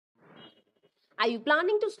Are you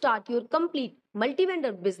planning to start your complete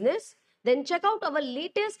multi-vendor business? Then check out our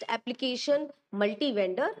latest application,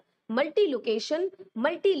 multi-vendor, multi-location,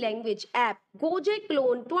 multi-language app, Gojek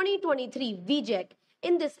Clone 2023 Wejek.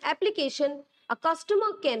 In this application, a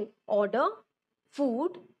customer can order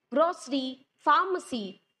food, grocery,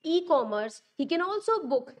 pharmacy, e-commerce. He can also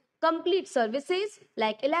book complete services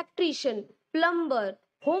like electrician, plumber,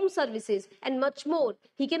 home services, and much more.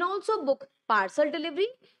 He can also book parcel delivery,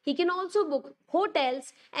 he can also book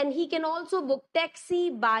hotels, and he can also book taxi,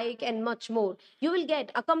 bike, and much more. You will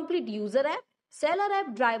get a complete user app, seller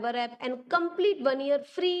app, driver app, and complete 1-year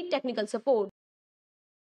free technical support.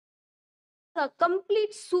 A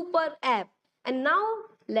complete super app. And now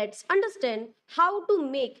let's understand how to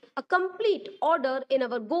make a complete order in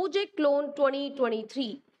our Gojek Clone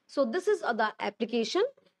 2023. So this is the application.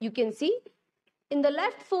 You can see in the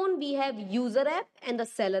left phone we have user app and the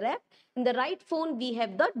seller app. In the right phone we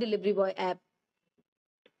have the delivery boy app.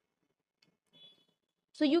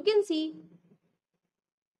 So you can see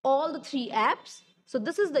all the three apps. So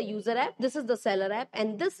this is the user app, this is the seller app,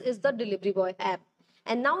 and this is the delivery boy app.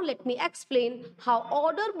 And now let me explain how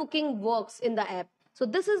order booking works in the app. So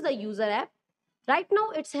this is the user app. Right now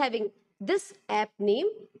it's having this app name.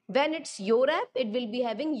 When it's your app, it will be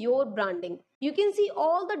having your branding. You can see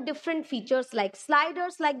all the different features like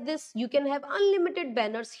sliders like this. You can have unlimited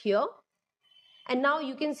banners here. And now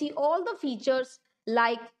you can see all the features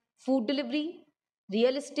like food delivery,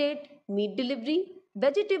 real estate, meat delivery,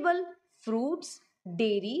 vegetable, fruits,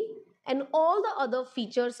 dairy, and all the other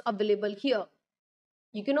features available here.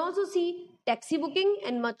 You can also see taxi booking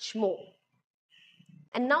and much more.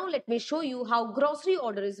 And now let me show you how grocery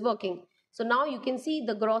order is working. So now you can see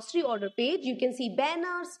the grocery order page. You can see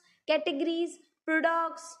banners, categories,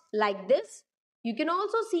 products like this. You can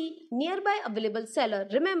also see nearby available seller.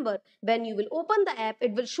 Remember, when you will open the app,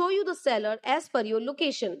 it will show you the seller as per your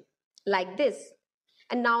location like this.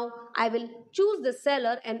 And now I will choose the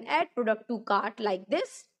seller and add product to cart like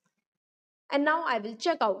this. And now I will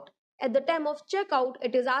check out. At the time of checkout,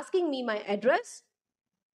 it is asking me my address.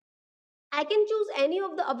 I can choose any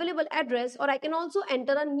of the available address, or I can also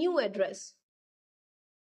enter a new address.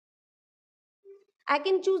 I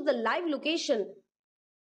can choose the live location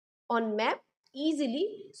on map easily,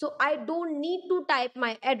 so I don't need to type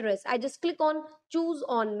my address. I just click on choose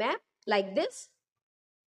on map like this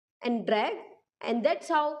and drag, and that's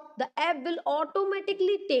how the app will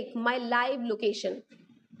automatically take my live location.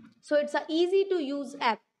 So it's an easy to use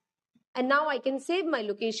app. And now I can save my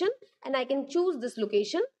location and I can choose this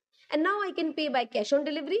location. And now I can pay by cash on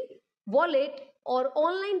delivery, wallet, or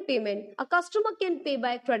online payment. A customer can pay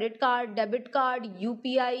by credit card, debit card,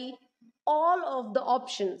 UPI, all of the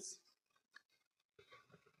options.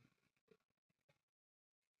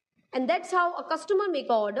 And that's how a customer make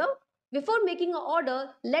an order. Before making an order,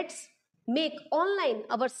 let's make online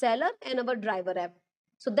our seller and our driver app.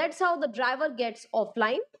 So that's how the driver gets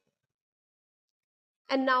offline.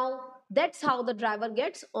 And now that's how the driver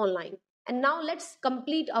gets online. And now let's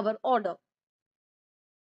complete our order.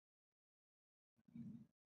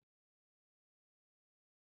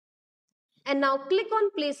 And now click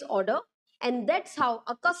on place order. And that's how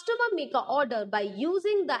a customer make an order by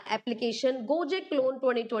using the application Gojek Clone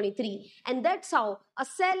 2023. And that's how a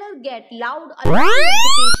seller get loud alarm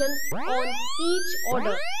notification on each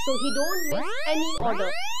order. So he don't miss any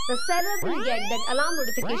order. The seller will get that alarm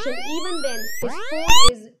notification even when his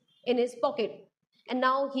phone is in his pocket. And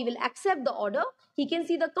now he will accept the order. He can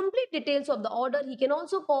see the complete details of the order. He can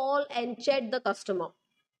also call and chat the customer.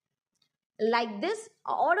 Like this,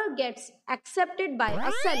 an order gets accepted by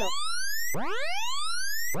a seller.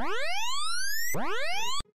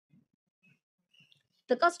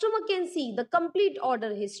 The customer can see the complete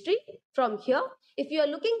order history from here. If you are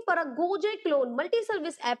looking for a Gojek Clone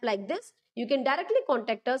multi-service app like this, you can directly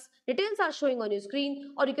contact us. Details are showing on your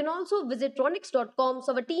screen, or you can also visit raunix.com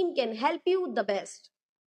so our team can help you the best.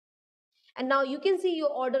 And now you can see your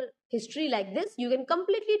order history like this. You can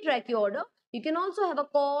completely track your order. You can also have a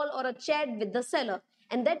call or a chat with the seller.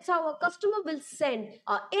 And that's how a customer will send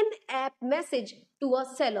an in-app message to a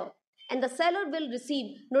seller. And the seller will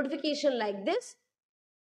receive notification like this.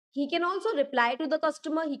 He can also reply to the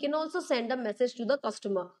customer. He can also send a message to the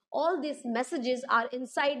customer. All these messages are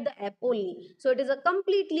inside the app only. So it is a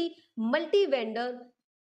completely multi-vendor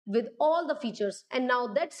with all the features. And now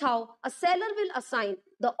that's how a seller will assign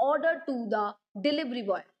the order to the delivery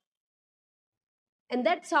boy. And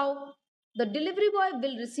that's how the delivery boy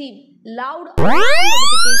will receive loud alarm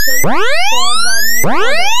notification for the new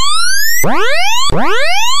order.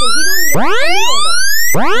 So he don't miss any order.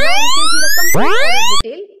 Now you can see the complete order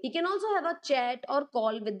detail. He can also have a chat or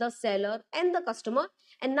call with the seller and the customer.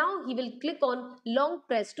 And now he will click on long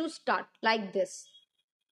press to start like this.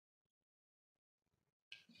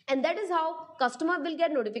 And that is how customer will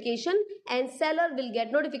get notification and seller will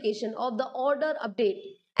get notification of the order update.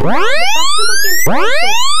 And now the customer can also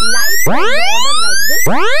live track the order like this.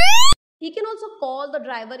 He can also call the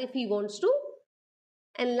driver if he wants to.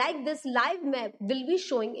 And like this, live map will be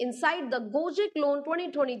showing inside the gojekclone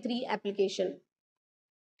 2023 application.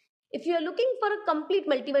 If you are looking for a complete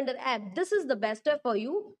multi-vendor app, this is the best app for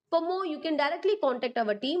you. For more, you can directly contact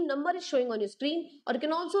our team. Number is showing on your screen, or you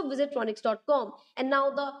can also visit raunix.com. And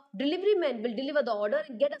now the delivery man will deliver the order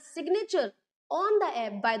and get a signature on the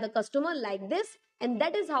app by the customer like this. And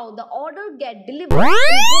that is how the order get delivered in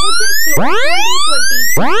gojekclone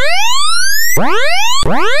 2023.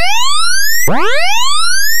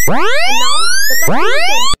 And now the customer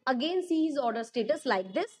can again see his order status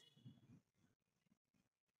like this.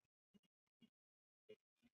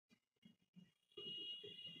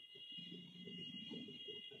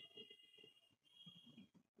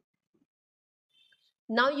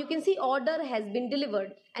 Now you can see order has been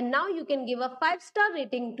delivered, and now you can give a 5-star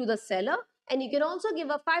rating to the seller, and you can also give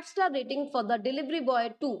a 5-star rating for the delivery boy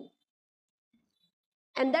too.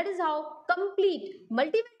 And that is how complete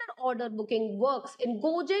multi-vendor order booking works in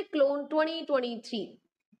gojekclone 2023.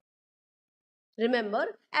 Remember,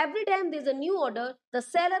 every time there is a new order, the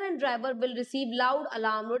seller and driver will receive loud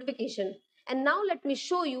alarm notification. And now let me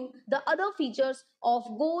show you the other features of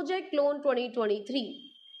gojekclone 2023.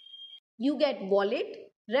 You get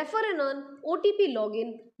wallet, refer and earn, OTP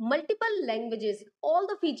login, multiple languages, all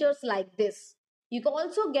the features like this. You can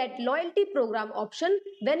also get loyalty program option.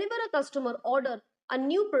 Whenever a customer order a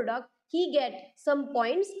new product, he get some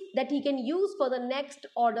points that he can use for the next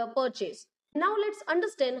order purchase. Now let's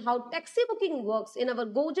understand how taxi booking works in our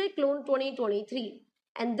gojekclone 2023.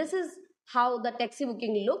 And this is how the taxi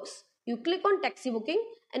booking looks. You click on taxi booking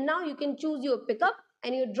and now you can choose your pickup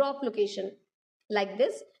and your drop location. Like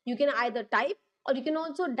this, you can either type or you can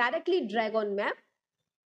also directly drag on map.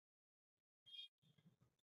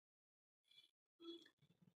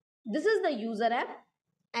 This is the user app,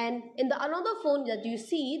 and in the another phone that you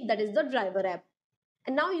see, that is the driver app.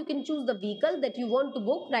 And now you can choose the vehicle that you want to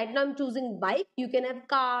book. Right now I'm choosing bike. You can have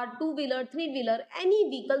car, two-wheeler, three-wheeler, any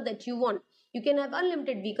vehicle that you want. You can have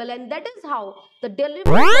unlimited vehicle, and that is how the delivery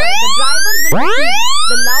boy, the driver will receive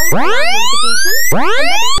the loud alarm notification, and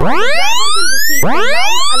that is how the driver will receive the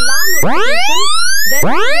loud alarm notification when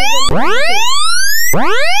there is a new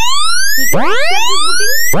booking. He can accept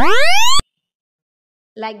this booking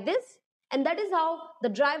like this, and that is how the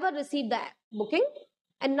driver received the booking.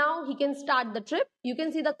 And now he can start the trip. You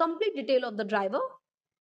can see the complete detail of the driver.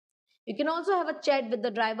 You can also have a chat with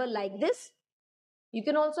the driver like this. You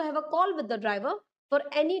can also have a call with the driver for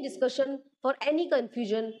any discussion, for any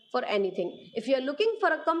confusion, for anything. If you are looking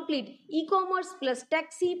for a complete e-commerce plus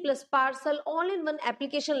taxi plus parcel all-in-one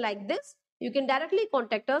application like this, you can directly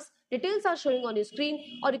contact us. Details are showing on your screen,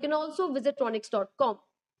 or you can also visit raunix.com.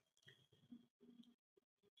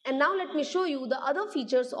 And now let me show you the other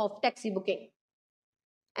features of taxi booking.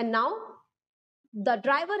 And now the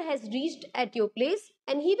driver has reached at your place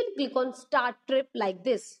and he will click on start trip like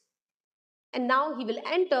this. And now he will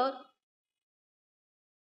enter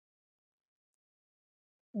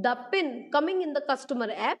the PIN coming in the customer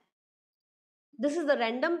app. This is the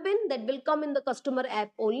random PIN that will come in the customer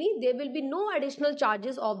app only. There will be no additional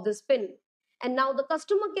charges of this PIN. And now the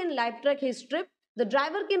customer can live track his trip. The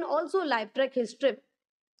driver can also live track his trip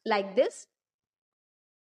like this.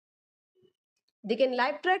 They can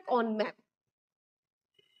live track on map.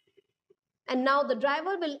 And now the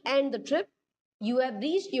driver will end the trip. You have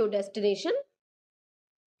reached your destination.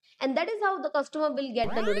 And that is how the customer will get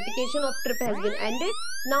the notification of trip has been ended.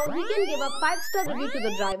 Now he can give a 5-star review to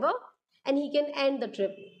the driver and he can end the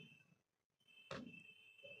trip.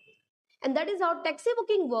 And that is how taxi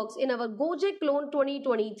booking works in our gojekclone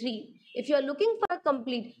 2023. If you are looking for a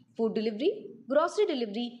complete food delivery, grocery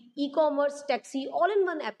delivery, e-commerce, taxi,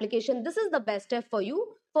 all-in-one application, this is the best app for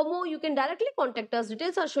you. For more, you can directly contact us.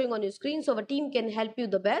 Details are showing on your screen, so our team can help you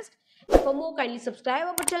the best. For more, kindly subscribe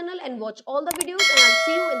our channel and watch all the videos, and I'll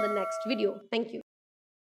see you in the next video. Thank you.